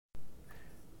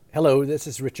Hello, this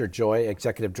is Richard Joy,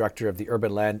 Executive Director of the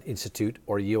Urban Land Institute,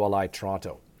 or ULI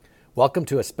Toronto. Welcome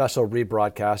to a special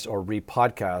rebroadcast or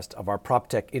repodcast of our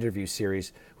PropTech interview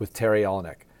series with Terry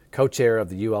Olenek, co-chair of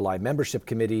the ULI Membership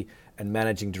Committee and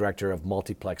Managing Director of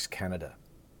Multiplex Canada.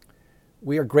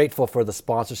 We are grateful for the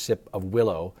sponsorship of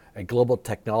Willow, a global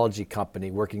technology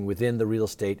company working within the real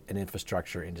estate and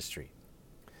infrastructure industry.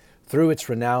 Through its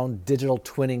renowned digital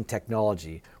twinning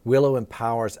technology, Willow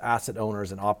empowers asset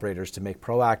owners and operators to make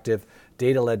proactive,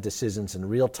 data-led decisions in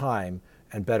real time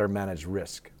and better manage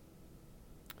risk.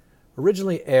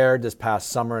 Originally aired this past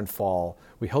summer and fall,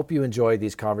 we hope you enjoy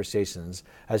these conversations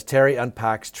as Terry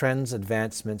unpacks trends,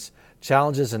 advancements,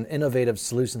 challenges, and innovative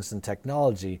solutions and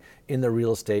technology in the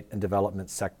real estate and development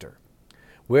sector.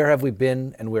 Where have we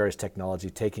been and where is technology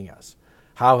taking us?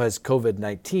 How has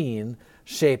COVID-19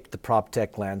 shaped the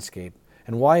PropTech landscape,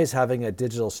 and why is having a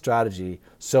digital strategy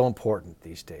so important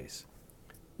these days?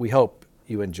 We hope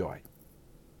you enjoy.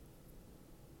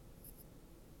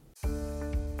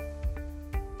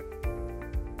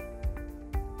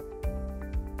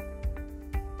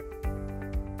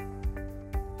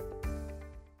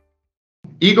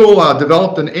 EAGLE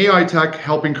developed an AI tech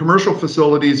helping commercial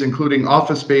facilities, including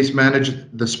office space, manage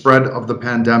the spread of the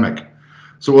pandemic.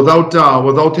 So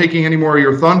without taking any more of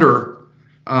your thunder,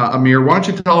 Amir, why don't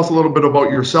you tell us a little bit about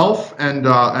yourself and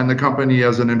the company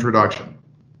as an introduction?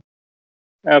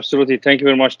 Absolutely. Thank you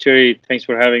very much, Terry. Thanks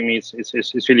for having me.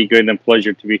 It's really great and a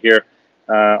pleasure to be here.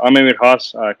 I'm Amir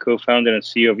Haas, co-founder and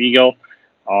CEO of EAGLE.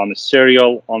 I'm a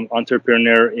serial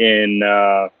entrepreneur in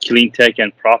clean tech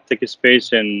and PropTech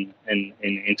space in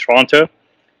Toronto.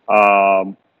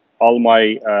 All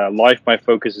my life, my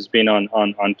focus has been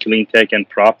on clean tech and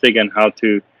PropTech and how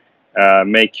to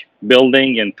make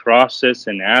building and process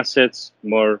and assets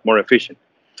more efficient.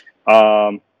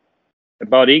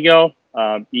 About EAGLE,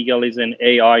 EAGLE is an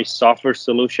AI software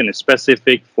solution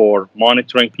specific for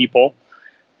monitoring people,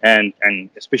 and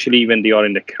especially when they are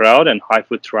in the crowd and high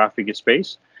foot traffic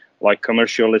space, like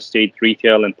commercial estate,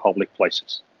 retail, and public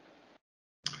places.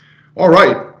 All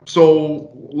right,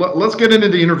 so let's get into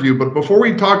the interview. But before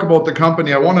we talk about the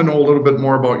company, I want to know a little bit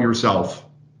more about yourself.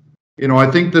 You know, I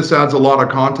think this adds a lot of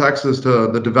context as to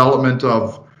the development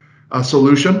of a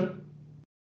solution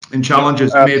and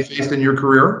challenges you may have faced in your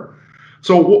career.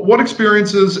 So what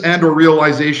experiences and or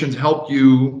realizations helped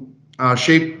you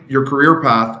shape your career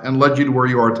path and led you to where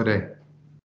you are today?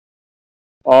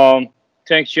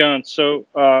 Thanks, John. So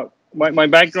my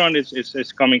background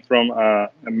is coming from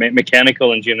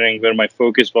mechanical engineering, where my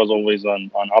focus was always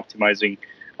on optimizing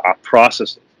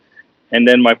processes. And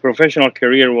then my professional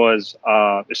career was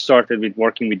started with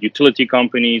working with utility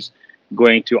companies,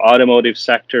 going to automotive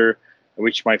sector,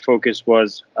 which my focus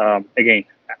was, again,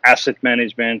 asset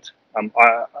management,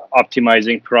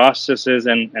 optimizing processes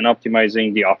and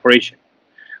optimizing the operation.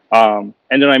 And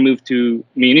then I moved to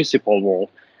municipal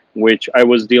world, which I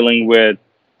was dealing with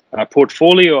a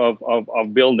portfolio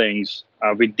of buildings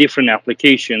with different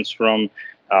applications, from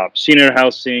senior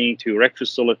housing to rec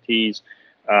facilities,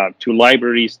 to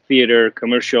libraries, theater,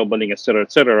 commercial building, et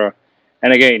cetera.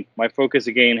 And again, my focus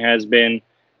has been,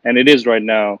 and it is right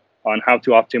now, on how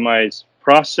to optimize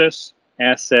process,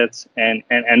 assets,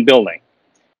 and building,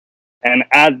 and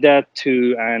add that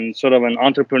to and sort of an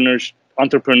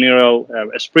entrepreneurial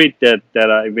spirit that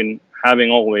I've been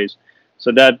having always.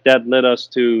 So that led us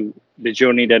to the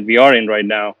journey that we are in right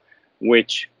now,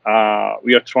 which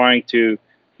we are trying to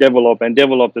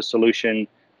develop the solution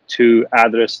to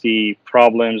address the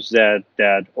problems that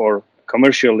or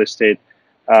commercial estate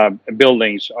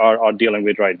buildings are dealing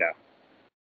with right now.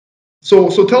 So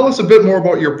tell us a bit more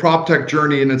about your PropTech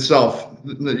journey in itself.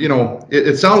 You know,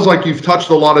 it sounds like you've touched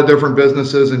a lot of different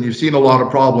businesses and you've seen a lot of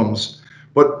problems,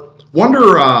 but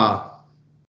wonder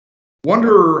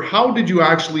how did you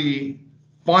actually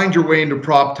find your way into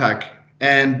PropTech,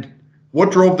 and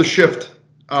what drove the shift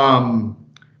from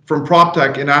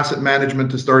PropTech in asset management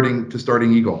to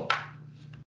starting EAGLE?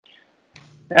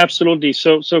 Absolutely.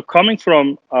 So coming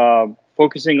from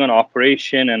focusing on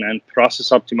operation and process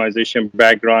optimization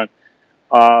background,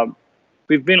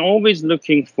 we've been always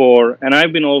looking for, and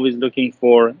I've been always looking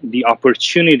for, the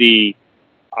opportunity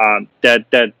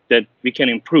that we can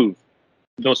improve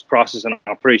those process and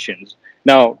operations.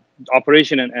 Now,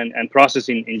 operation and process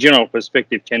in general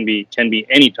perspective can be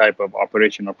any type of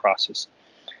operation or process.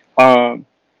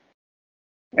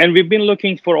 And we've been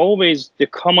looking for always the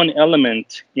common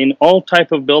element in all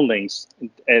type of buildings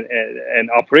and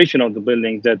operation of the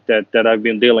buildings that I've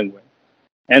been dealing with.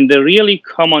 And the really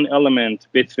common element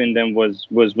between them was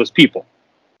people.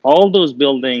 All those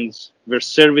buildings were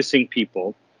servicing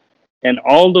people, And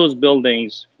all those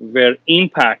buildings were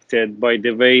impacted by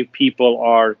the way people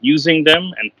are using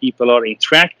them and people are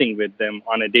interacting with them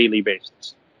on a daily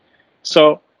basis.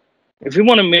 So if we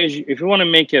want to measure, if we want to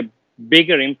make a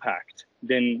bigger impact,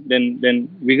 then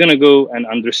we're going to go and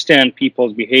understand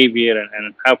people's behavior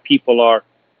and how people are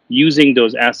using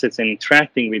those assets and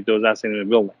interacting with those assets in the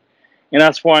building. And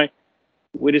that's why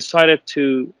we decided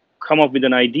to come up with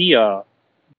an idea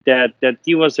that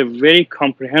give us a very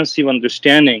comprehensive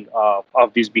understanding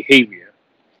of this behavior,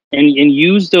 and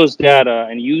use those data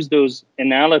and use those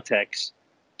analytics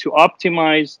to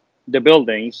optimize the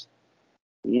buildings,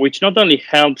 which not only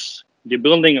helps the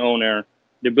building owner,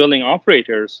 the building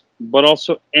operators, but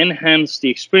also enhance the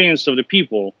experience of the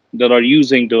people that are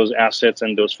using those assets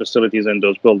and those facilities and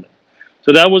those buildings.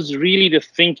 So that was really the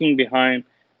thinking behind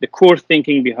the core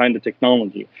thinking behind the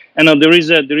technology. And now there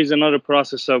is another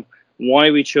process of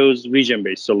why we chose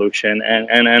vision-based solution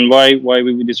and why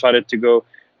we decided to go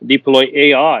deploy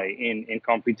AI in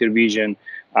computer vision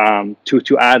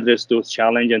to address those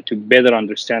challenges and to better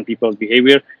understand people's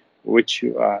behavior, which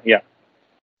yeah.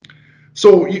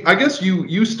 So I guess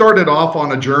you started off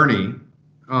on a journey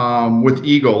with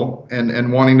EAGLE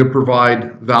and wanting to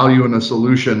provide value in a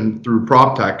solution through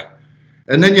PropTech,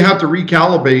 and then you have to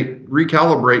recalibrate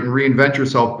and reinvent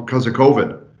yourself because of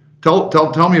COVID.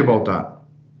 Tell me about that.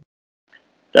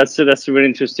 That's a very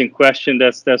interesting question.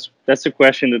 That's a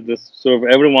question that sort of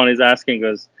everyone is asking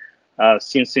us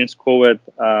since COVID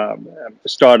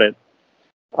started.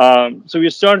 So we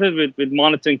started with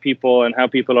monitoring people and how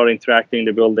people are interacting in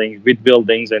the building with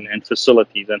buildings and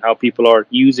facilities and how people are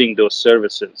using those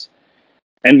services.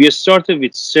 And we started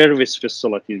with service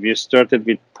facilities. We started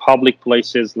with public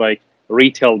places like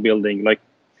retail building, like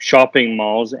shopping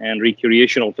malls and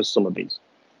recreational facilities,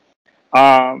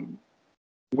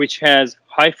 which has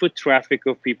high foot traffic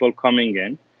of people coming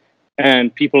in,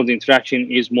 and people's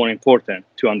interaction is more important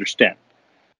to understand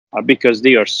because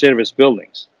they are service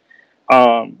buildings.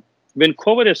 When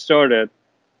COVID started,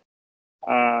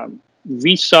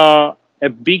 we saw a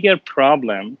bigger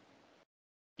problem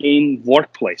in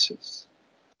workplaces,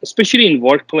 especially in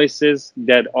workplaces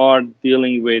that are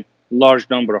dealing with large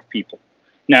number of people.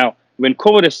 Now, when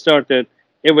COVID started,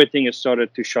 everything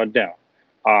started to shut down.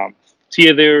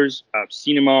 Theaters,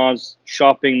 cinemas,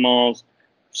 shopping malls,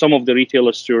 some of the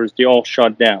retail stores, they all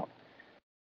shut down.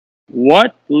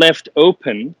 What left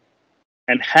open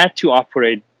and had to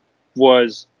operate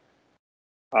was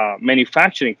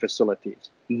manufacturing facilities,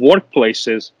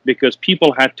 workplaces, because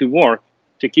people had to work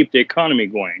to keep the economy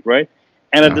going, right?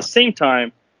 And at the same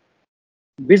time,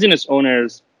 business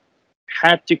owners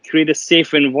had to create a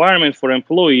safe environment for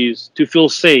employees to feel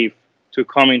safe to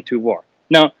come into work.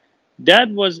 Now, that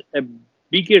was a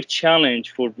bigger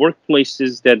challenge for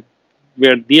workplaces that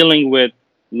were dealing with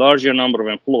larger number of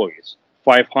employees,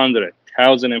 500,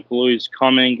 1,000 employees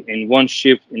coming in one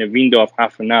shift in a window of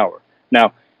half an hour.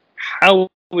 Now, how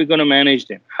are we going to manage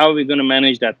them? How are we going to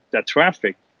manage that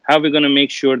traffic? How are we going to make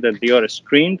sure that they are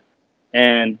screened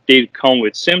and they come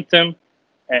with symptoms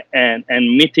and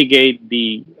mitigate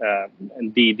the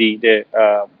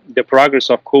progress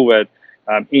of COVID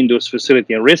in those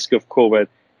facilities and risk of COVID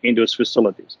in those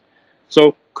facilities?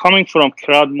 So coming from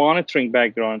crowd monitoring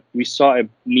background, we saw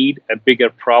a bigger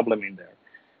problem in there.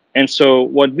 And so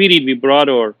what we did, we brought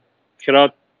our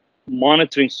crowd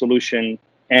monitoring solution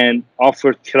and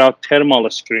offered crowd thermal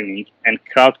screening and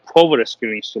crowd cover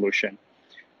screening solution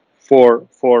for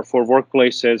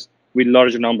workplaces with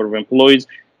large number of employees.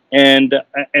 And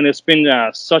it's been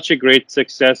such a great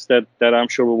success that I'm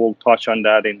sure we will touch on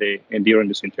that during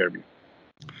this interview.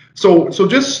 So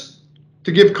just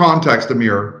to give context,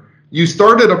 Amir, you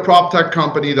started a PropTech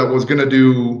company that was going to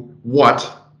do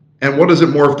what? And what does it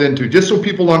morphed into? Just so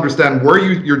people understand where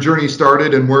your journey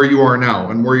started and where you are now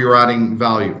and where you're adding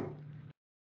value.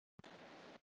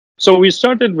 So we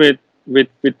started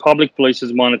with public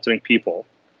places monitoring people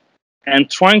and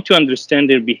trying to understand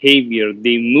their behavior,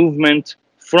 their movement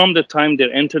from the time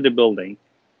they enter the building,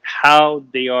 how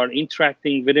they are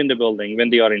interacting within the building when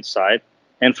they are inside,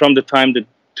 and from the time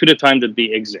to the time that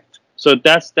they exit. So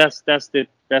that's the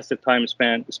time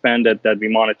span that we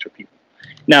monitor people.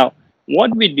 Now,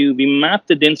 what we do, we map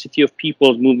the density of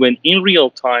people's movement in real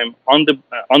time on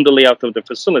the layout of the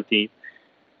facility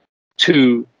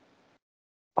to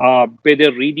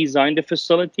better redesign the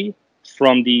facility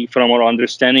from our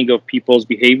understanding of people's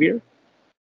behavior,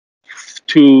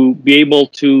 to be able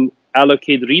to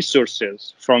allocate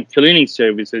resources from cleaning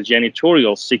services,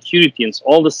 janitorial, security, and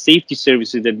all the safety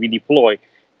services that we deploy.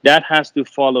 That has to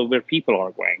follow where people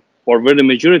are going or where the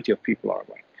majority of people are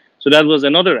going. So that was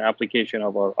another application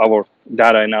of our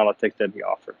data analytics that we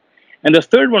offer. And the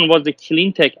third one was the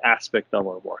clean tech aspect of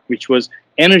our work, which was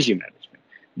energy management.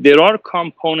 There are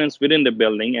components within the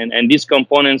building, and these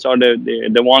components are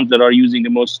the ones that are using the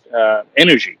most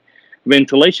energy.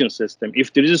 Ventilation system,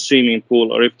 if there is a swimming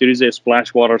pool or if there is a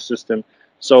splash water system,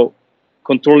 so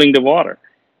controlling the water.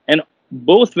 And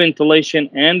both ventilation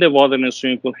and the water in the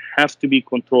swimming pool have to be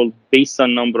controlled based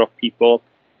on number of people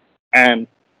and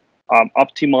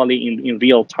optimally in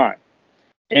real time.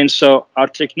 And so our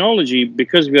technology,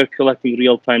 because we are collecting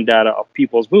real-time data of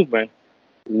people's movement,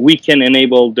 we can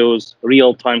enable those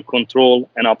real-time control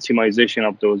and optimization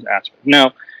of those aspects.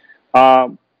 Now,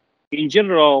 in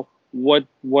general, what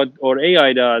our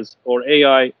AI does, or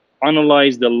AI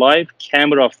analyze the live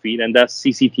camera feed, and that's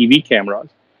CCTV cameras,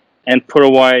 and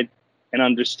provide an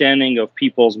understanding of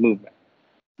people's movement.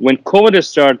 When COVID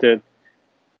started,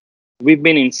 we've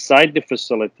been inside the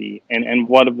facility, and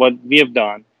what we have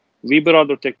done, we brought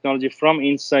the technology from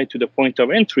inside to the point of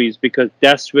entries, because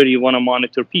that's where you want to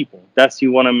monitor people. That's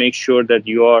you want to make sure that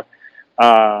you are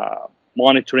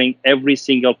monitoring every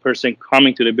single person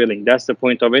coming to the building. That's the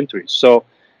point of entry. So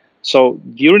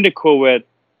during the COVID,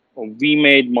 we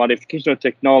made modification of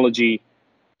technology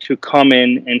to come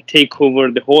in and take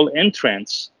over the whole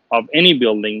entrance of any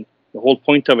building, the whole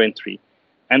point of entry,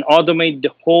 and automate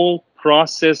the whole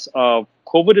process of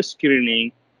COVID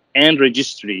screening and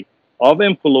registry of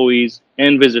employees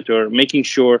and visitor, making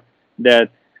sure that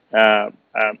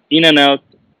in and out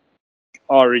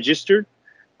are registered,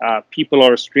 people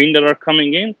are screened that are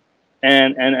coming in,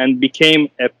 and became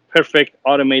a perfect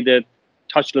automated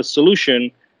touchless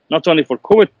solution, not only for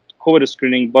COVID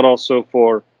screening, but also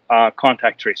for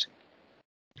contact tracing.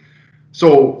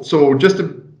 So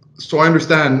I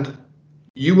understand,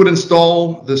 you would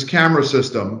install this camera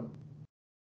system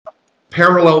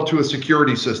parallel to a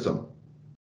security system.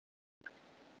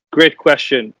 Great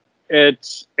question.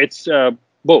 It's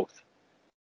both.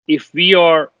 If we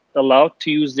are allowed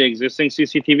to use the existing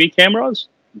CCTV cameras,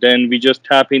 then we just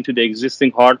tap into the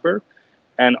existing hardware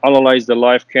and analyze the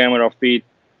live camera feed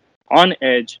on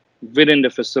edge within the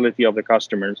facility of the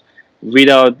customers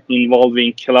without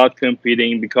involving cloud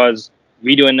computing, because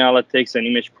video analytics and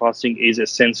image processing is a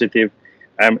sensitive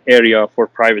area for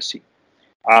privacy.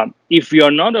 If we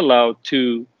are not allowed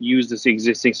to use this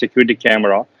existing security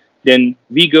camera, then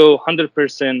we go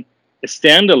 100%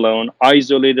 standalone,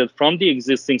 isolated from the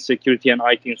existing security and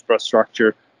IT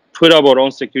infrastructure, put up our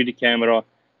own security camera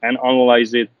and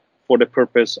analyze it for the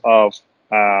purpose of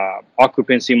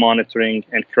occupancy monitoring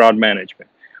and crowd management.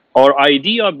 Our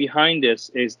idea behind this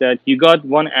is that you got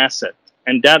one asset,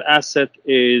 and that asset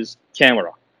is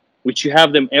camera, which you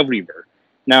have them everywhere.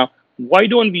 Now, why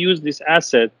don't we use this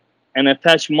asset and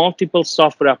attach multiple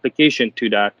software applications to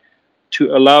that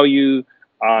to allow you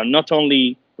not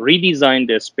only redesign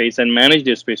the space and manage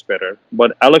the space better,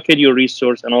 but allocate your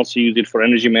resource and also use it for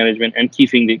energy management and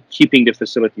keeping the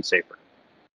facility safer.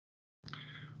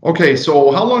 Okay,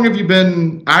 so how long have you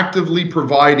been actively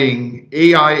providing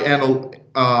AI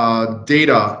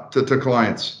data to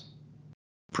clients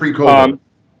pre-COVID?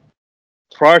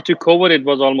 Prior to COVID, it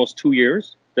was almost 2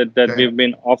 years that Okay. we've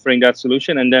been offering that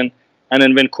solution, and then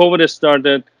when COVID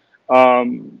started,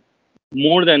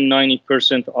 more than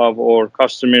 90% of our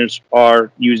customers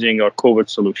are using our COVID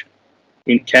solution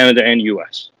in Canada and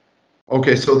US.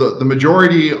 Okay, so the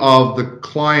majority of the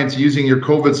clients using your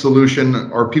COVID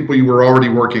solution are people you were already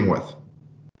working with?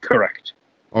 Correct.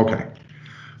 Okay.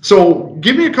 So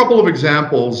give me a couple of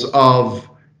examples of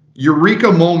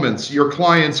eureka moments your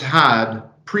clients had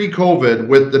pre-COVID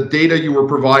with the data you were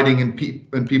providing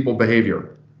in people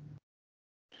behavior.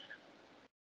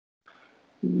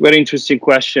 Very interesting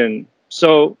question.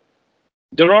 So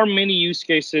there are many use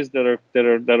cases that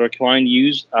our client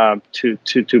use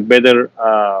to better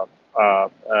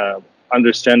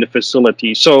understand the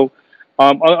facility. So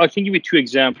I can give you two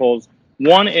examples.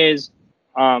 One is,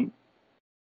 the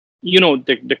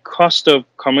cost of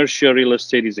commercial real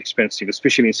estate is expensive,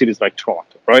 especially in cities like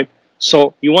Toronto, right?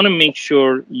 So you want to make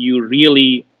sure you're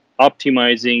really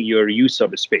optimizing your use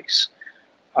of the space.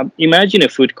 Imagine a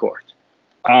food court.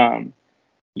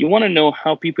 You want to know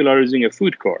how people are using a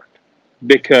food court,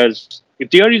 because if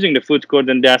they are using the food court,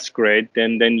 then that's great.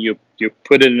 Then you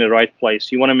put it in the right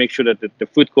place. You want to make sure that the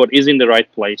food court is in the right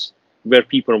place where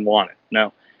people want it.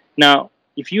 Now,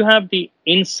 if you have the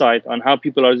insight on how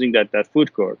people are using that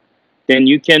food court, then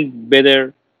you can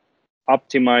better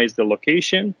optimize the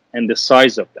location and the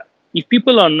size of that. If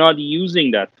people are not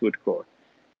using that food court,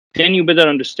 then you better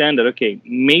understand that, okay,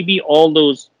 maybe all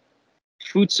those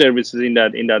food services in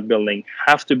that building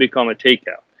have to become a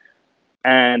takeout,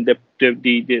 and the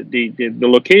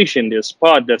location, the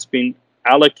spot that's been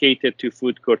allocated to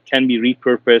food court can be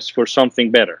repurposed for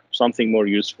something better, something more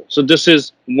useful. So this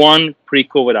is one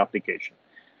pre-COVID application.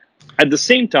 At the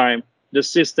same time, the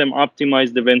system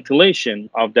optimized the ventilation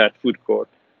of that food court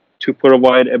to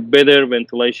provide a better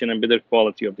ventilation and better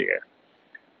quality of the air.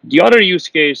 The other use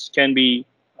case can be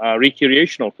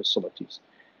recreational facilities.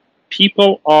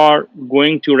 People are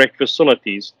going to rec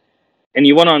facilities, and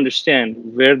you want to understand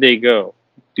where they go.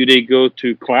 Do they go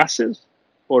to classes,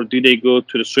 or do they go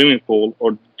to the swimming pool,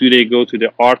 or do they go to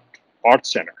the art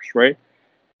centers, right?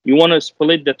 You want to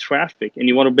split the traffic, and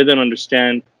you want to better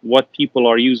understand what people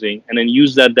are using, and then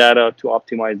use that data to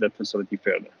optimize that facility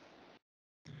further.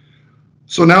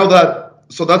 So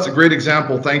that's a great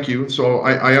example. Thank you. So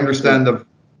I understand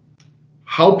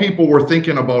how people were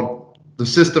thinking about the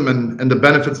system and the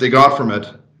benefits they got from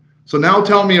it. So now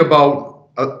tell me about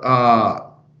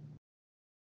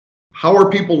how are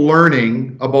people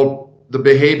learning about the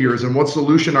behaviors, and what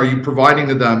solution are you providing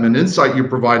to them, and insight you're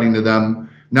providing to them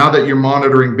now that you're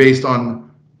monitoring based on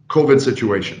COVID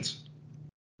situations?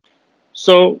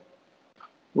 So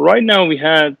right now we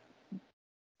are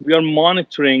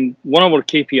monitoring, one of our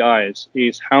KPIs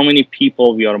is how many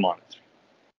people we are monitoring.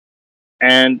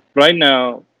 And right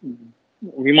now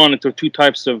we monitor two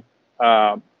types of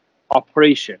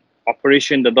operation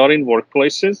that are in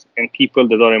workplaces and people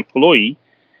that are employee,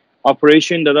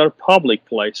 operation that are public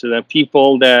places and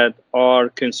people that are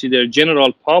considered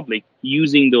general public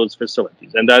using those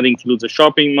facilities. And that includes a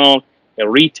shopping mall, a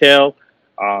retail,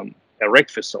 a rec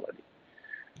facility.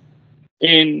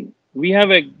 And we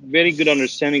have a very good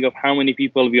understanding of how many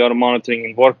people we are monitoring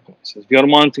in workplaces. We are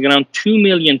monitoring around 2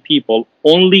 million people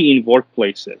only in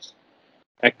workplaces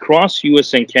across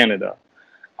US and Canada,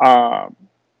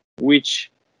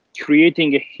 which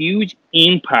creating a huge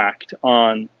impact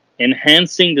on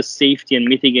enhancing the safety and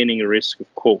mitigating the risk of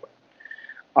COVID.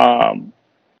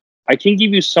 I can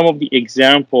give you some of the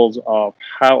examples of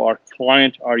how our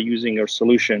clients are using our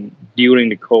solution during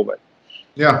the COVID.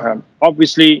 Yeah.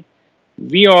 Obviously,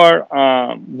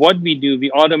 what we do, we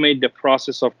automate the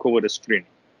process of COVID screening,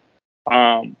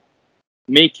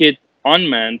 make it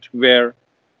unmanned where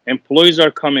employees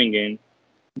are coming in,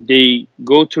 they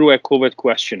go through a COVID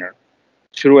questionnaire,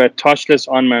 through a touchless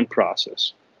unmanned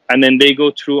process. And then they go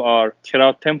through our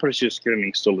crowd temperature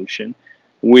screening solution,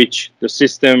 which the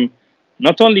system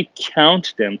not only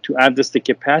count them to address the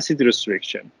capacity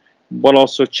restriction, but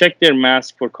also check their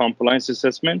mask for compliance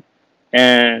assessment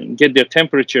and get their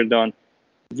temperature done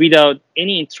without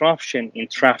any interruption in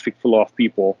traffic flow of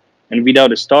people and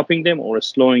without stopping them or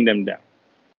slowing them down.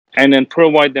 And then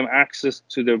provide them access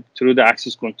through the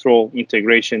access control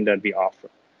integration that we offer.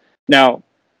 Now,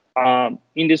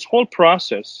 in this whole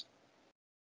process,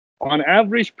 on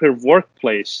average per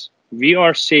workplace, we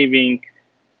are saving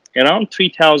around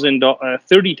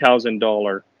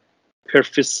 $30,000 per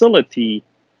facility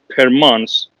per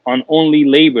month on only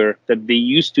labor that they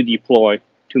used to deploy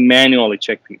to manually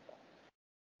check people.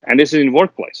 And this is in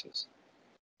workplaces.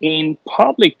 In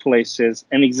public places,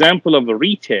 an example of a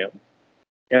retail,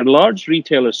 a large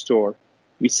retailer store,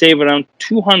 we save around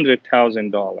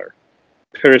 $200,000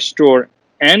 per store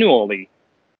annually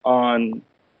on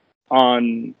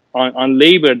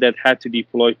labor that had to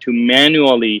deploy to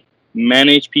manually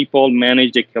manage people,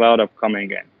 manage the cloud of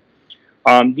coming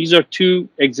in. These are two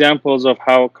examples of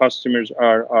how customers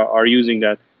are using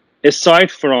that.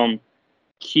 Aside from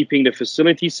keeping the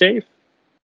facility safe,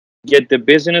 get the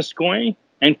business going,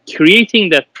 and creating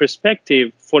that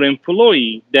perspective for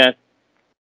employee that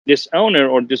this owner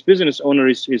or this business owner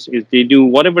is they do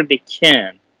whatever they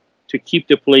can to keep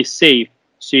the place safe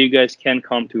so you guys can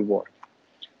come to work.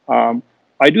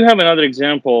 I do have another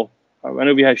example. I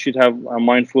know we should have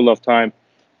mindful of time.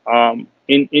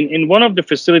 In one of the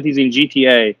facilities in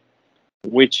GTA,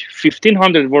 which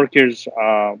 1,500 workers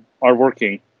are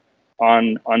working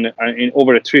in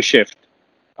over a 3-shift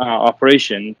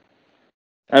operation,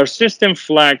 our system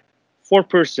flagged 4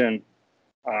 persons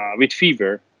with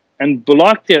fever and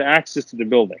blocked their access to the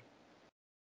building.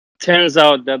 Turns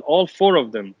out that all 4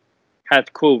 of them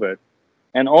had COVID,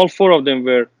 and all 4 of them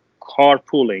were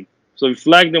carpooling. So we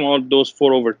flagged them all, those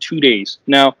 4, over 2 days.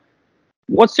 Now,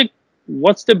 what's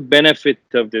the benefit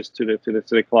of this to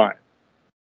the client?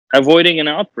 Avoiding an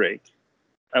outbreak,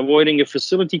 avoiding a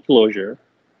facility closure,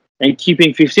 and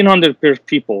keeping 1,500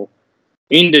 people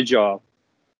in the job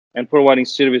and providing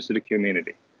service to the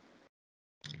community.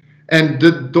 And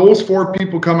did those 4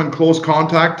 people come in close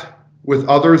contact with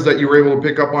others that you were able to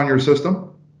pick up on your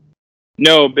system?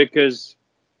 No, because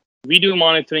we do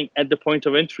monitoring at the point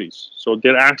of entries. So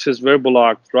their access were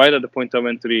blocked right at the point of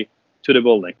entry to the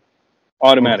building,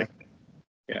 automatically.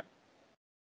 Okay. Yeah.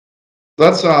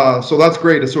 That's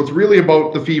great. So it's really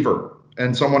about the fever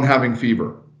and someone having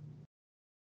fever.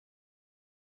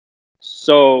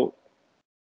 So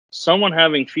someone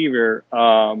having fever,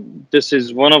 this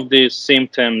is one of the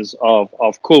symptoms of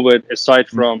COVID, aside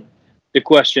from the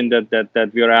question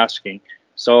that we are asking.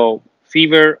 So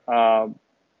fever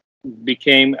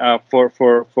became for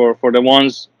the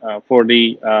ones for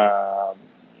the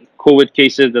COVID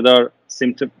cases that are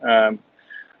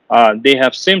they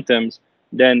have symptoms,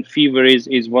 then fever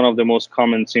is one of the most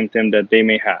common symptoms that they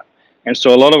may have. And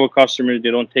so a lot of our customers, they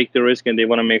don't take the risk and they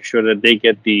want to make sure that they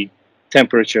get the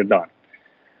temperature done.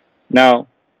 Now,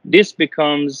 this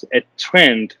becomes a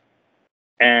trend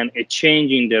and a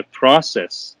change in the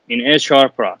process, in HR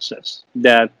process,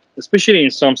 that especially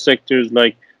in some sectors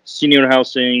like senior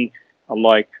housing,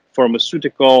 like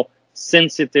pharmaceutical,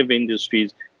 sensitive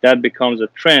industries, that becomes a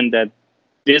trend that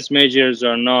these measures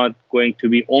are not going to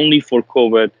be only for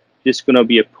COVID. This is going to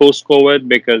be a post-COVID,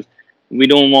 because we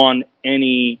don't want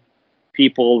any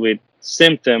people with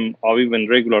symptom of even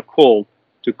regular cold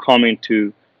to come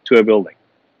into a building.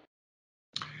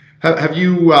 Have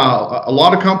you, a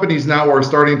lot of companies now are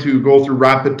starting to go through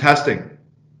rapid testing.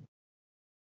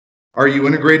 Are you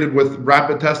integrated with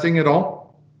rapid testing at all?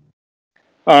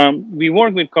 We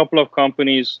work with a couple of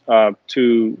companies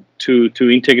to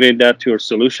integrate that to our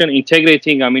solution.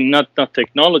 Integrating, I mean, not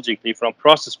technologically, from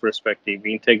process perspective,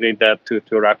 we integrate that to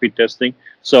rapid testing.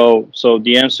 So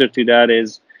the answer to that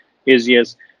is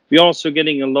yes. We're also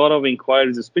getting a lot of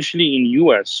inquiries, especially in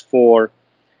US, for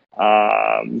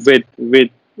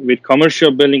with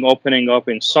commercial building opening up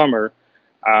in summer,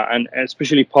 and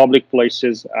especially public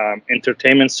places,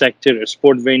 entertainment sector,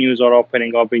 sport venues are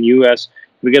opening up in US.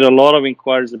 We get a lot of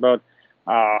inquiries about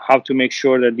how to make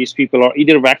sure that these people are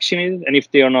either vaccinated, and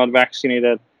if they are not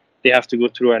vaccinated, they have to go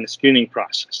through a screening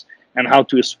process, and how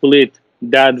to split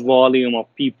that volume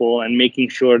of people and making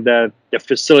sure that the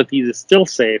facility is still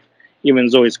safe, even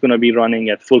though it's going to be running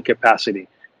at full capacity,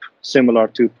 similar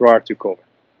to prior to COVID.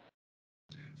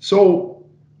 So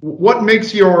what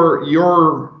makes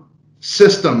your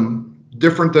system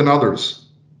different than others?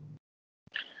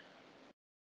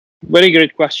 Very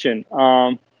great question.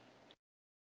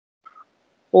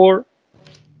 Or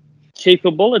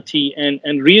capability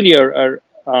and really our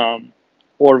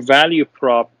value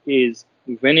prop is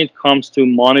when it comes to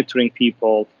monitoring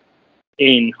people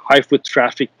in high foot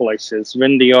traffic places,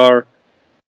 when we are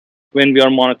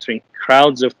monitoring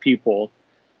crowds of people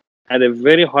at a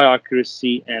very high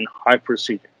accuracy and high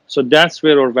precision. So that's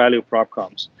where our value prop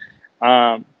comes,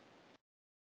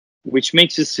 which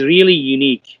makes us really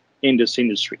unique in this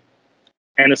industry.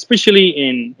 And especially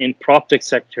in PropTech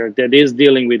sector that is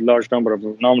dealing with large number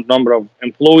of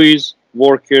employees,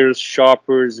 workers,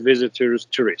 shoppers, visitors,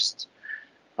 tourists.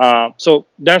 So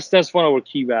that's one of our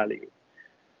key value.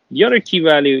 The other key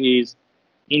value is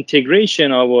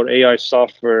integration of our AI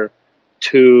software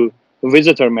to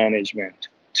visitor management,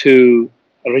 to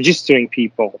registering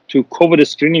people, to COVID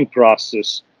screening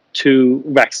process, to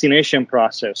vaccination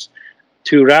process,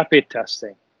 to rapid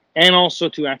testing, and also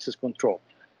to access control.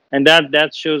 And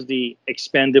that shows the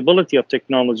expandability of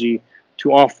technology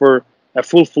to offer a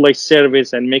full-fledged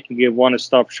service and making a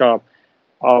one-stop shop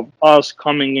of us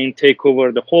coming in, take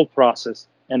over the whole process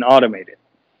and automate it.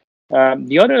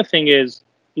 The other thing is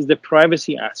the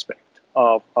privacy aspect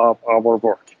of our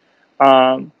work.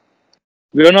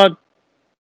 We are not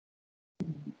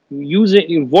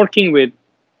working with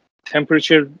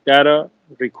temperature data,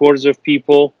 records of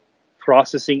people,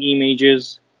 processing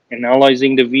images,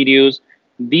 analyzing the videos.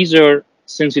 These are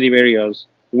sensitive areas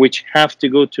which have to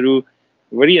go through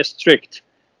very strict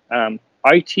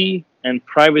IT and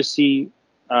privacy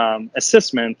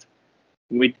assessment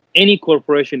with any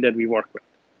corporation that we work with.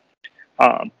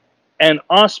 And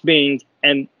us being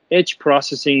an edge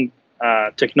processing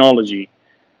technology,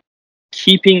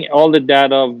 keeping all the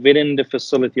data within the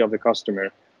facility of the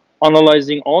customer,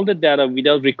 analyzing all the data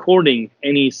without recording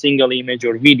any single image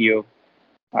or video,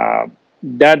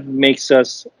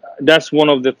 that's one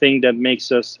of the things that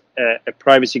makes us a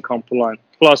privacy compliant.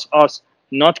 Plus us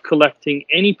not collecting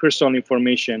any personal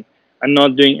information and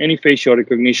not doing any facial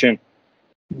recognition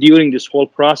during this whole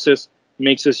process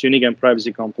makes us unique and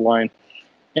privacy compliant.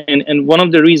 And one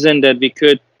of the reasons that we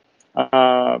could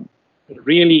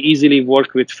really easily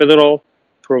work with federal,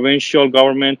 provincial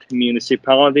government,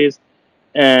 municipalities,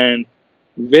 and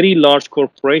very large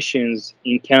corporations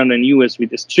in Canada and US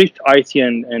with strict IT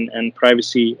and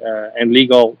privacy and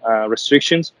legal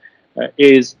restrictions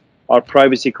is our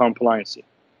privacy compliancy.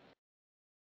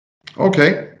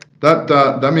 Okay,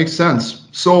 that makes sense.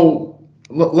 So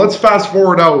let's fast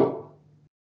forward out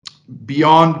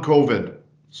beyond COVID.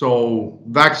 So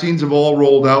vaccines have all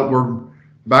rolled out. We're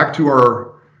back to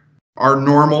our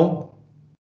normal.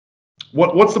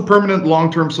 What's the permanent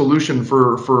long-term solution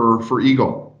for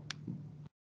EAGLE?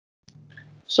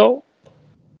 So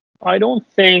I don't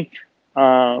think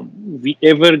we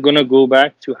ever gonna go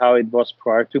back to how it was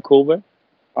prior to COVID.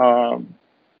 Um,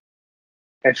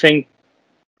 I think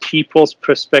people's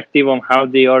perspective on how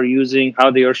they are using,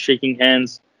 how they are shaking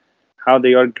hands, how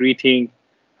they are greeting,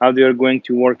 how they are going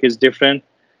to work is different.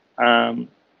 Um,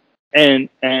 and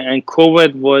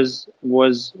COVID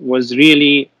was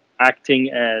really acted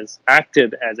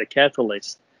as a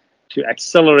catalyst to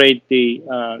accelerate the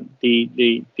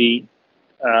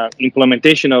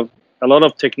implementation of a lot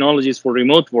of technologies for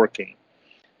remote working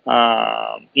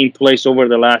in place over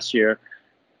the last year.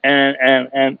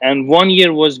 And 1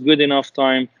 year was good enough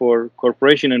time for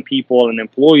corporation and people and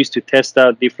employees to test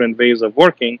out different ways of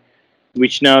working,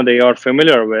 which now they are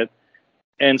familiar with.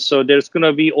 And so there's going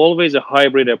to be always a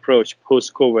hybrid approach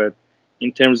post COVID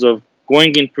in terms of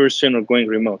going in person or going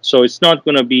remote. So it's not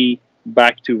going to be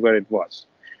back to where it was.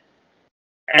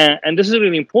 And this is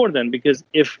really important because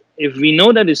if we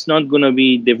know that it's not going to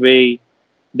be the way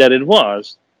that it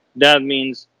was, that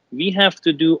means we have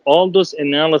to do all those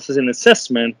analysis and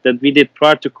assessment that we did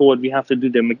prior to COVID. We have to do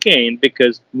them again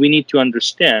because we need to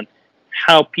understand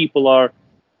how people are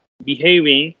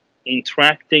behaving,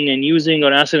 interacting, and using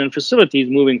our asset and facilities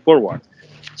moving forward.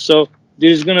 So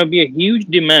there's going to be a huge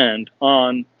demand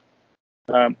on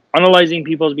analyzing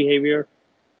people's behavior,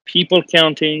 people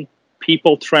counting,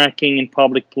 people tracking in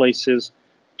public places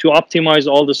to optimize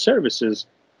all the services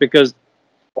because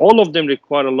all of them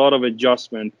require a lot of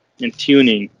adjustment and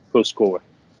tuning post-COVID.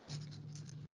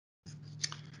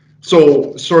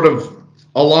 So sort of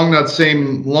along that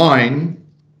same line,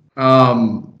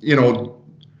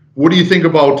 what do you think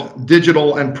about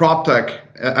digital and PropTech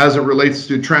as it relates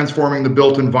to transforming the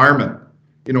built environment?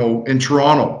 In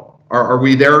Toronto, are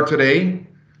we there today?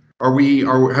 Have we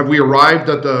arrived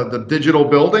at the digital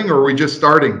building, or are we just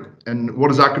starting? And what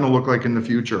is that going to look like in the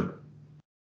future?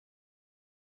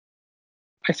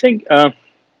 I think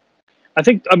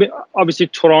obviously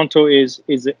Toronto is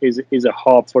a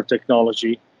hub for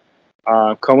technology.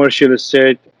 Commercial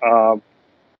estate,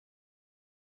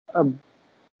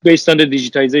 based on the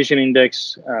digitization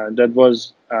index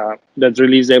that's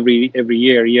released every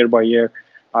year by year.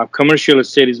 Commercial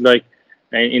estate is like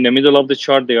in the middle of the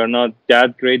chart. They are not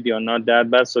that great. They are not that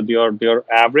bad. So they are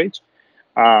average.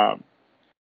 And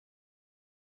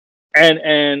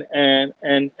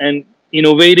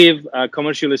innovative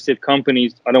commercial estate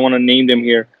companies. I don't want to name them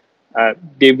here.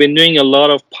 They've been doing a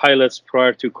lot of pilots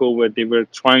prior to COVID. They were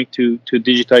trying to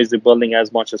digitize the building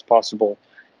as much as possible,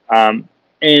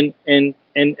 and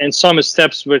some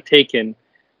steps were taken,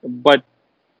 but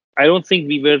I don't think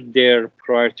we were there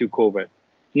prior to COVID.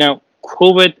 Now,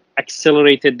 COVID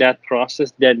accelerated that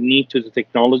process, that need to the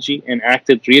technology, and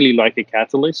acted really like a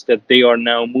catalyst that they are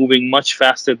now moving much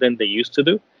faster than they used to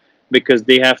do, because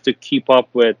they have to keep up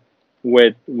with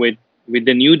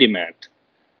the new demand,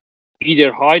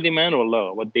 either high demand or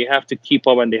low. But they have to keep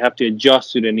up and they have to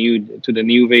adjust to the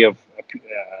new way of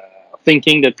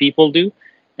thinking that people do,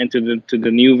 and to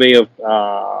the new way of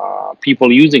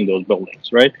people using those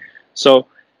buildings, right? So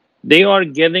they are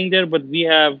getting there, but we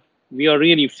are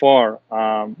really far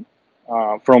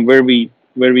from where we're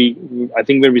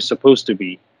supposed to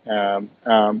be.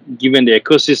 Given the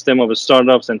ecosystem of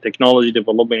startups and technology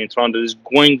development in Toronto is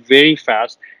going very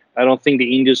fast. I don't think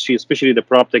the industry, especially the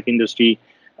PropTech industry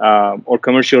or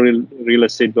commercial real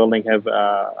estate building,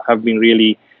 have been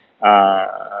really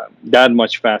that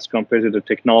much fast compared to the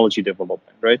technology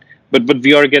development, right? But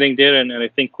we are getting there, and I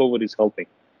think COVID is helping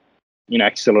in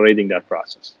accelerating that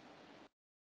process.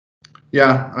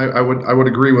 Yeah, I would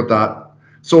agree with that.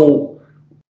 So,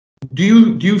 do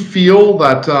you feel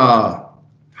that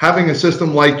having a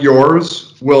system like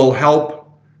yours will help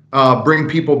bring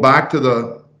people back to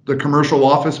the commercial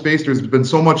office space? There's been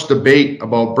so much debate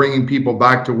about bringing people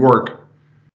back to work.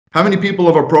 How many people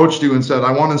have approached you and said,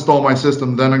 "I want to install my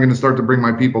system, then I'm going to start to bring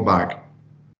my people back"?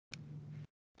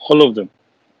 All of them.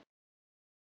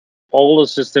 All the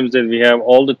systems that we have,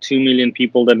 all the 2 million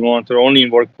people that want to only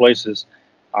in workplaces.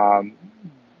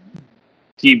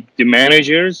 The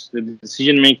managers, the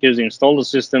decision makers install the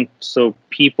system so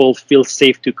people feel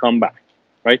safe to come back,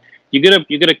 right? You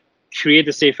gotta create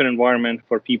a safer environment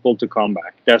for people to come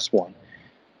back. That's one.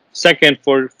 Second,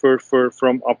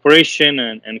 from operation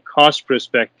and cost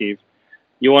perspective,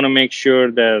 you want to make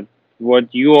sure that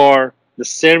the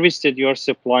service that you are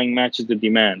supplying matches the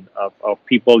demand of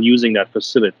people using that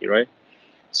facility, right?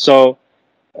 So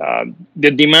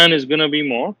the demand is going to be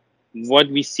more. what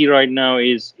we see right now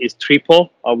is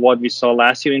triple of what we saw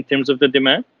last year in terms of the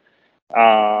demand,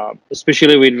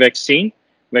 especially with vaccine.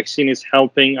 Vaccine is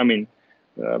helping. I mean,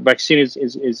 vaccine is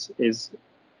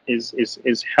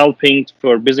helping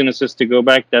for businesses to go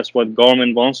back. That's what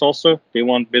government wants also. They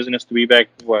want business to be back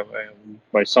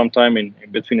by sometime in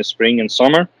between the spring and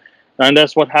summer, and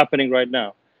that's what's happening right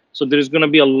now. So there's going to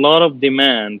be a lot of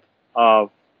demand of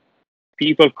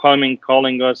people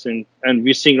calling us, and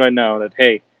we're seeing right now that,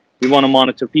 hey, we want to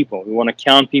monitor people, we want to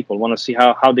count people, want to see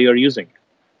how they are using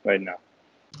it right now.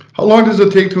 How long does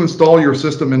it take to install your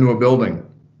system into a building?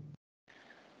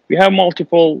 We have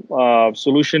multiple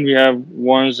solutions. We have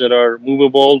ones that are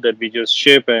movable that we just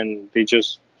ship and they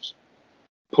just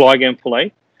plug and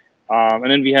play. And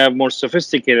then we have more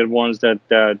sophisticated ones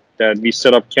that we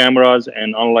set up cameras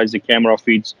and analyze the camera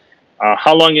feeds.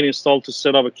 How long it installed to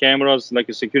set up a cameras, like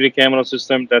a security camera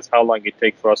system, that's how long it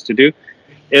takes for us to do.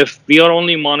 If we are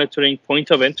only monitoring point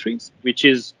of entries, which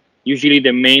is usually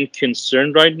the main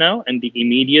concern right now and the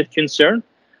immediate concern,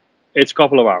 it's a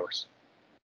couple of hours.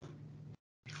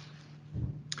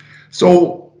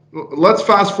 So let's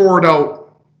fast forward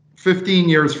out 15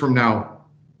 years from now.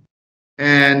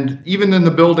 And even in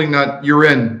the building that you're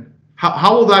in,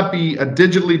 how will that be a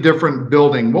digitally different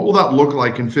building? What will that look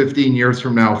like in 15 years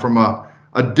from now from a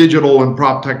digital and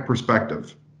PropTech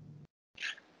perspective?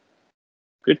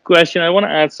 Good question. I want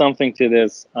to add something to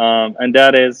this, and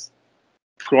that is,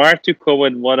 prior to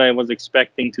COVID, what I was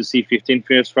expecting to see 15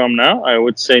 years from now, I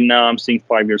would say now I'm seeing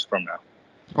 5 years from now.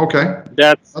 Okay.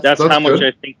 That's how much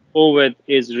good. I think COVID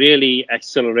is really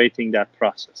accelerating that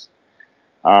process.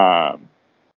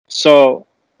 So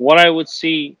what I would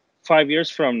see 5 years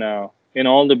from now in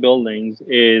all the buildings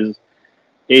is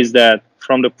that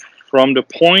from the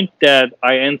point that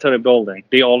I enter a building,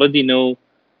 they already know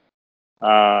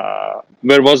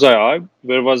where was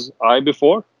I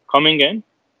before coming in.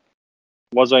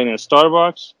 Was I in a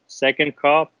Starbucks, Second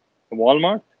Cup,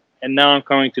 Walmart, and now I'm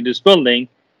coming to this building.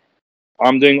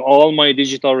 I'm doing all my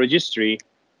digital registry.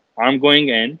 I'm going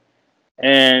in,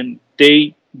 and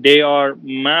they are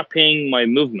mapping my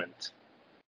movement,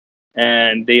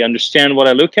 and they understand what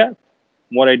I look at,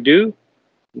 what I do,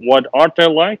 what art I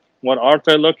like, what art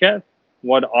I look at,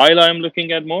 what aisle I'm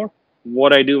looking at more,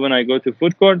 what I do when I go to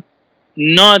food court.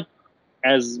 Not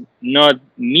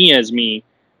me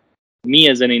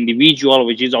as an individual,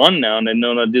 which is unknown, and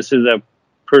no, this is a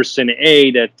person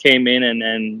A that came in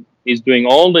and is doing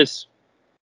all this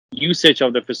usage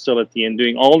of the facility and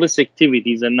doing all these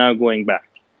activities and now going back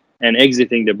and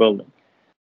exiting the building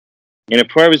in a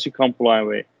privacy compliant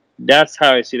way. That's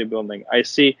how I see the building. I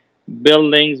see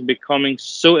buildings becoming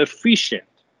so efficient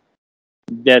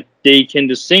that they can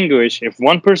distinguish if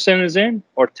 1% is in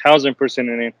or 1,000%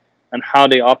 in, and how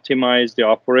they optimize the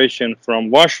operation from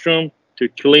washroom to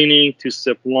cleaning to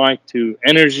supply to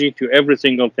energy to every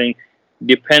single thing,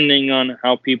 depending on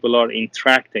how people are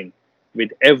interacting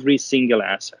with every single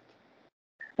asset.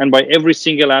 And by every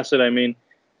single asset, I mean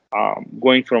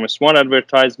going from a smart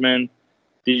advertisement,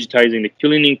 digitizing the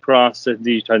cleaning process,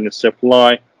 digitizing the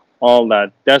supply, all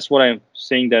that. That's what I'm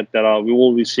saying that we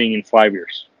will be seeing in 5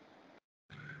 years.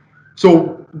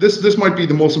 So this might be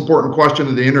the most important question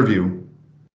of the interview.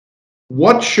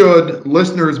 What should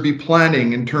listeners be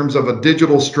planning in terms of a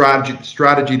digital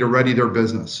strategy to ready their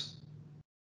business?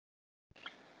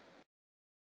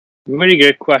 Very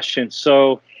great question.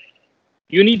 So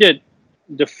you need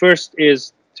the first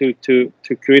is to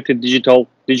create a digital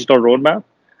roadmap.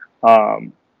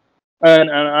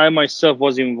 And I myself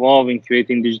was involved in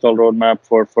creating digital roadmap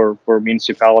for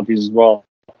municipalities as well.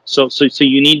 So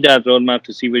you need that roadmap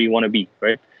to see where you want to be,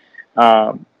 right?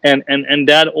 And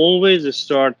that always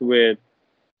start with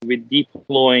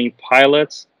deploying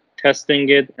pilots, testing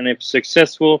it, and if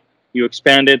successful, you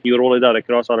expand it, you roll it out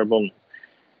across other buildings.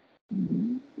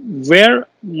 Where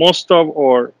most of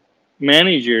our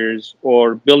managers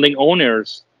or building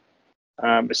owners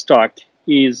stuck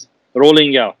is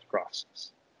rolling out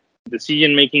process.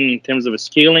 Decision making in terms of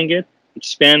scaling it,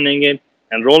 expanding it,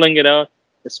 and rolling it out.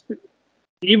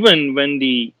 Even when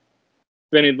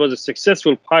it was a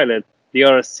successful pilot, they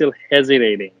are still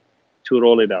hesitating to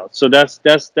roll it out. So that's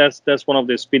one of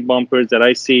the speed bumpers that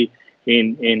I see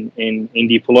in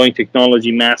deploying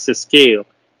technology massive scale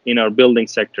in our building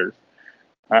sectors.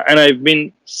 And I've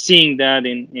been seeing that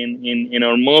in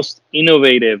our most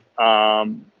innovative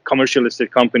commercial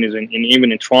estate companies,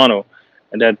 even in Toronto,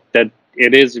 and that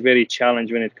it is very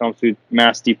challenging when it comes to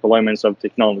mass deployments of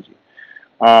technology.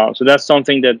 So that's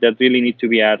something that really need to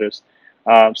be addressed.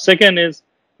 Second is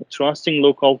trusting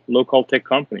local tech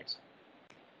companies.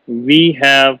 We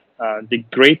have the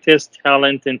greatest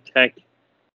talent in tech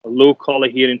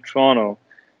locally here in Toronto.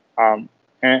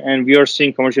 And we are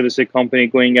seeing commercial real estate company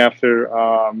going after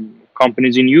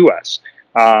companies in US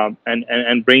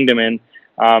and bring them in.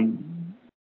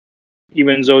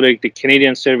 Even though the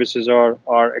Canadian services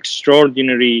are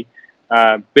extraordinary,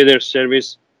 better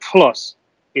service, plus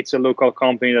it's a local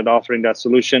company that offering that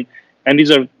solution. And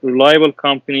these are reliable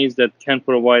companies that can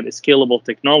provide scalable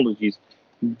technologies.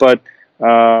 But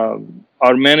our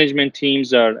management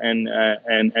teams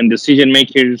and decision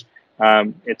makers,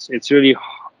 it's really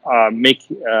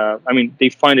they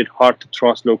find it hard to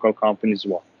trust local companies as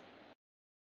well.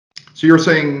 So you're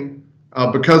saying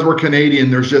because we're Canadian,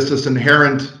 there's just this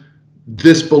inherent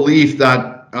disbelief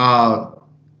that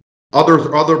other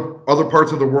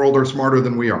parts of the world are smarter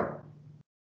than we are.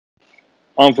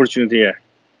 Unfortunately, yeah.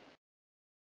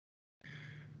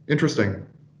 Interesting.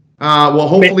 Well,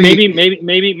 hopefully,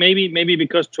 maybe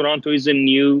because Toronto is a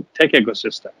new tech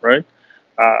ecosystem, right?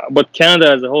 But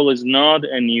Canada as a whole is not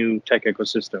a new tech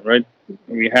ecosystem, right?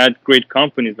 We had great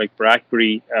companies like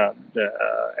BlackBerry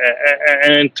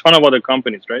and a ton of other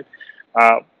companies, right?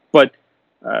 But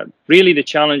really the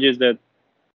challenge is that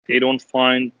they don't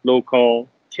find local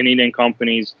Canadian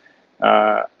companies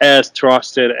as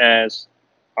trusted as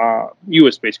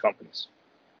US-based companies.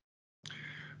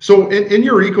 So in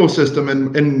your ecosystem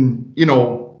and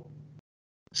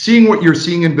seeing what you're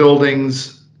seeing in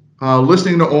buildings,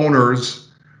 listening to owners,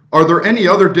 are there any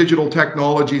other digital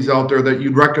technologies out there that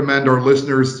you'd recommend our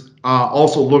listeners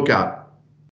also look at?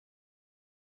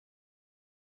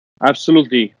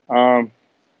 Absolutely.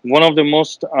 One of the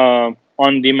most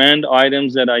on-demand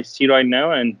items that I see right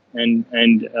now, and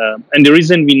the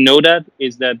reason we know that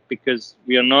is that because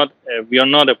we are not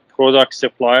a product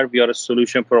supplier, we are a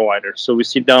solution provider. So we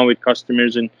sit down with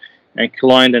customers and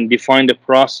client and define the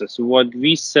process. What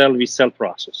we sell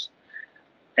process,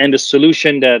 and the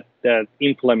solution that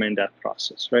implement that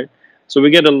process, right? So we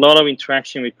get a lot of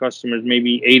interaction with customers,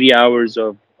 maybe 80 hours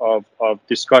of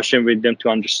discussion with them to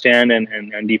understand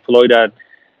and deploy that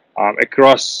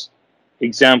across,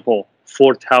 example,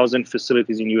 4,000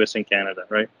 facilities in US and Canada,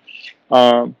 right?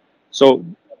 So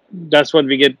that's what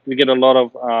we get. We get a lot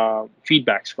of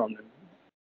feedbacks from them.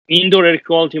 Indoor air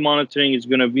quality monitoring is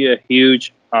going to be a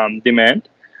huge demand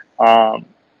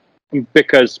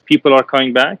because people are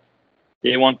coming back.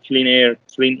 They want clean air,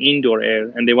 clean indoor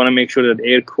air, and they want to make sure that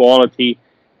air quality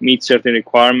meets certain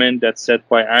requirement that's set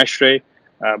by ASHRAE,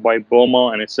 by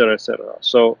BOMA, and et cetera, et cetera.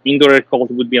 So indoor air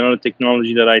quality would be another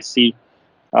technology that I see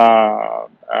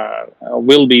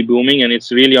will be booming, and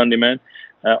it's really on demand.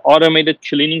 Automated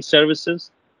cleaning services,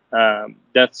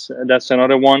 that's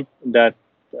another one that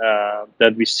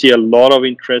we see a lot of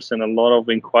interest and a lot of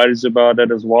inquiries about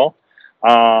that as well.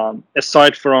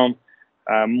 Aside from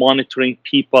monitoring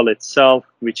people itself,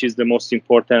 which is the most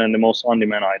important and the most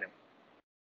on-demand item.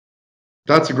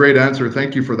 That's a great answer.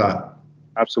 Thank you for that.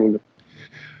 Absolutely.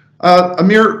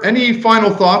 Amir, any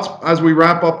final thoughts as we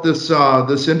wrap up this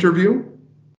interview?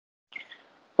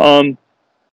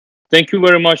 Thank you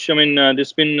very much. I mean,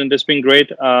 this been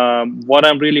great. What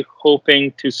I'm really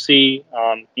hoping to see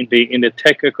in the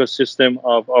tech ecosystem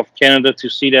of Canada, to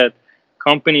see that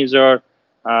companies are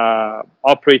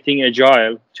operating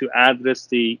agile to address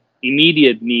the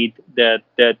immediate need that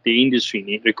the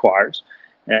industry requires,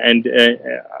 and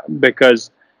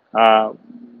because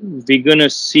we're gonna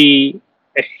see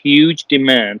a huge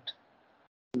demand,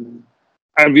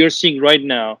 and we are seeing right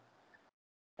now.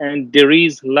 And there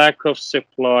is lack of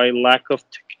supply, lack of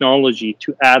technology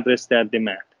to address that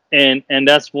demand, and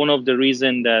that's one of the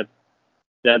reasons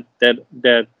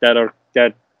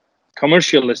that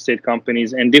commercial estate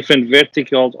companies and different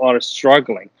verticals are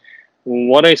struggling.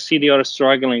 What I see they are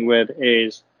struggling with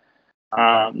is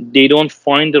they don't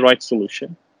find the right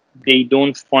solution, they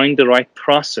don't find the right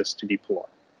process to deploy,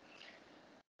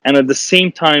 and at the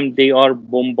same time they are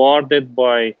bombarded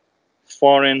by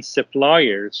foreign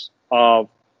suppliers of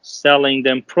selling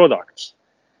them products.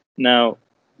 Now,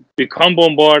 become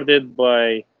bombarded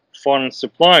by foreign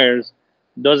suppliers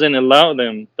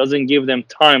doesn't give them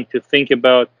time to think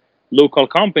about local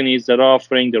companies that are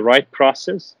offering the right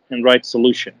process and right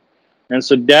solution. And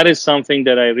so that is something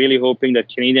that I really hoping that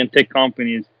Canadian tech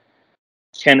companies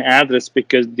can address,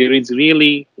 because there is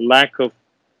really lack of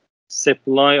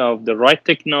supply of the right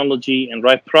technology and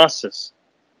right process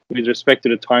with respect to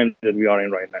the time that we are in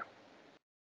right now.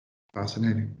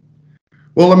 Fascinating.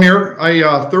 Well, Amir, I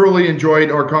thoroughly enjoyed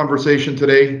our conversation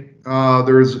today.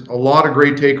 There's a lot of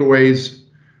great takeaways.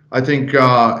 I think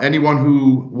anyone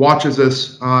who watches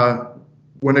this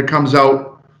when it comes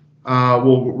out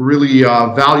will really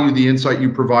value the insight you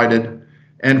provided.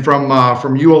 And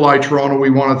from ULI Toronto, we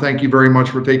want to thank you very much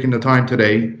for taking the time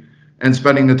today. and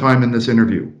spending the time in this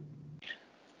interview.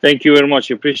 Thank you very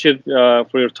much. I appreciate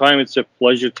for your time. It's a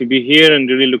pleasure to be here, and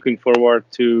really looking forward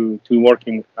to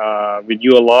working with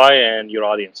ULI and your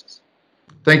audiences.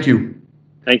 Thank you.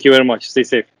 Thank you very much. Stay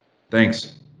safe.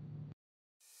 Thanks.